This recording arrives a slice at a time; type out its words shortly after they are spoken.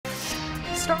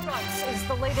Starbucks is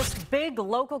the latest big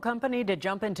local company to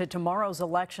jump into tomorrow's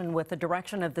election with the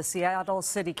direction of the Seattle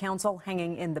City Council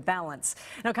hanging in the balance.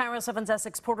 Now, KIRO 7's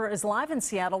Essex Porter is live in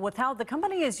Seattle with how the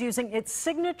company is using its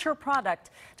signature product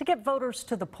to get voters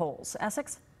to the polls.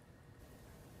 Essex?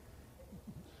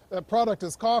 That product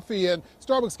is coffee, and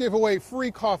Starbucks gave away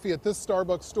free coffee at this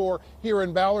Starbucks store here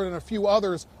in Ballard and a few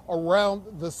others around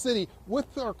the city.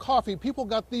 With their coffee, people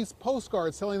got these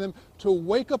postcards telling them to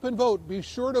wake up and vote. Be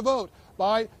sure to vote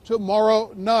by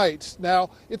tomorrow night.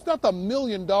 Now, it's not the $1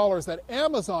 million that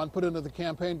Amazon put into the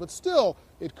campaign, but still,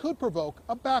 it could provoke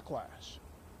a backlash.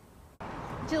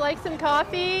 Would you like some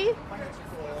coffee?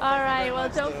 All right, well,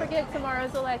 don't forget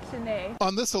tomorrow's election day.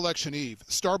 On this election eve,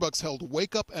 Starbucks held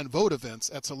wake up and vote events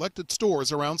at selected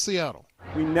stores around Seattle.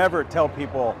 We never tell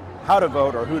people how to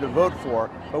vote or who to vote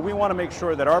for, but we want to make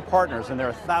sure that our partners, and there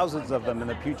are thousands of them in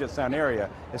the Puget Sound area,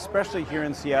 especially here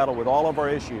in Seattle with all of our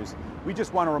issues, we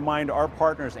just want to remind our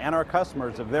partners and our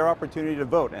customers of their opportunity to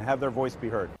vote and have their voice be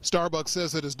heard. Starbucks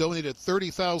says it has donated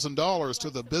 $30,000 to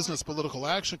the Business Political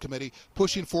Action Committee,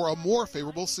 pushing for a more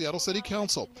favorable Seattle City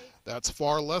Council. That's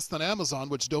far less than Amazon,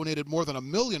 which donated more than $1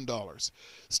 million.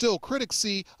 Still, critics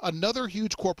see another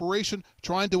huge corporation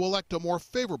trying to elect a more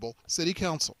favorable city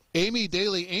council. Amy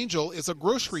Daly Angel is a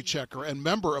grocery checker and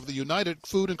member of the United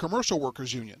Food and Commercial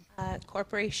Workers Union.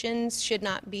 Corporations should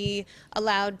not be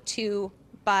allowed to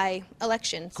by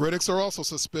elections. Critics are also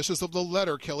suspicious of the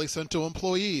letter Kelly sent to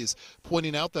employees,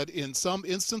 pointing out that in some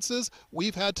instances,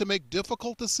 we've had to make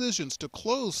difficult decisions to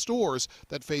close stores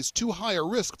that face too high a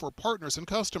risk for partners and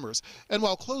customers. And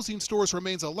while closing stores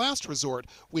remains a last resort,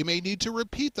 we may need to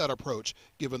repeat that approach,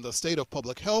 given the state of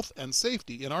public health and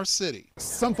safety in our city.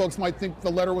 Some folks might think the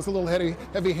letter was a little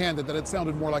heavy-handed, that it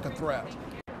sounded more like a threat.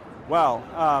 Well,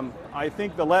 I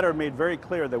think the letter made very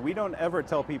clear that we don't ever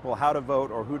tell people how to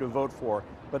vote or who to vote for,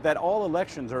 but that all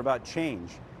elections are about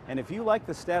change. And if you like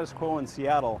the status quo in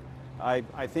Seattle, I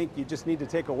think you just need to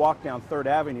take a walk down 3rd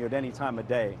Avenue at any time of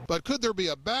day. But could there be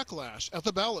a backlash at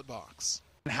the ballot box?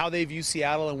 How they view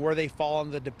Seattle and where they fall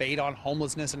in the debate on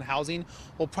homelessness and housing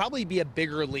will probably be a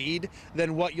bigger lead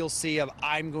than what you'll see of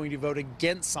I'm going to vote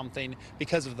against something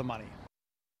because of the money.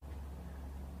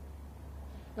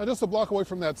 Now, just a block away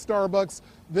from that Starbucks,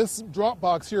 this drop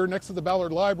box here next to the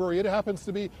Ballard Library, it happens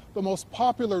to be the most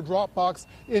popular drop box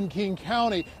in King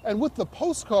County. And with the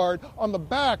postcard on the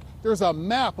back, there's a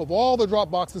map of all the drop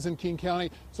boxes in King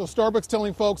County. So Starbucks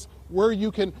telling folks where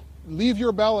you can leave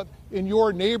your ballot in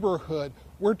your neighborhood.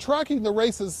 We're tracking the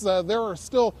races. There are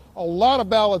still a lot of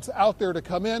ballots out there to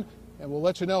come in, and we'll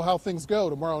let you know how things go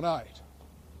tomorrow night.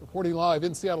 Reporting live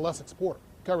in Seattle, Essex Porter,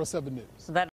 KIRO 7 News.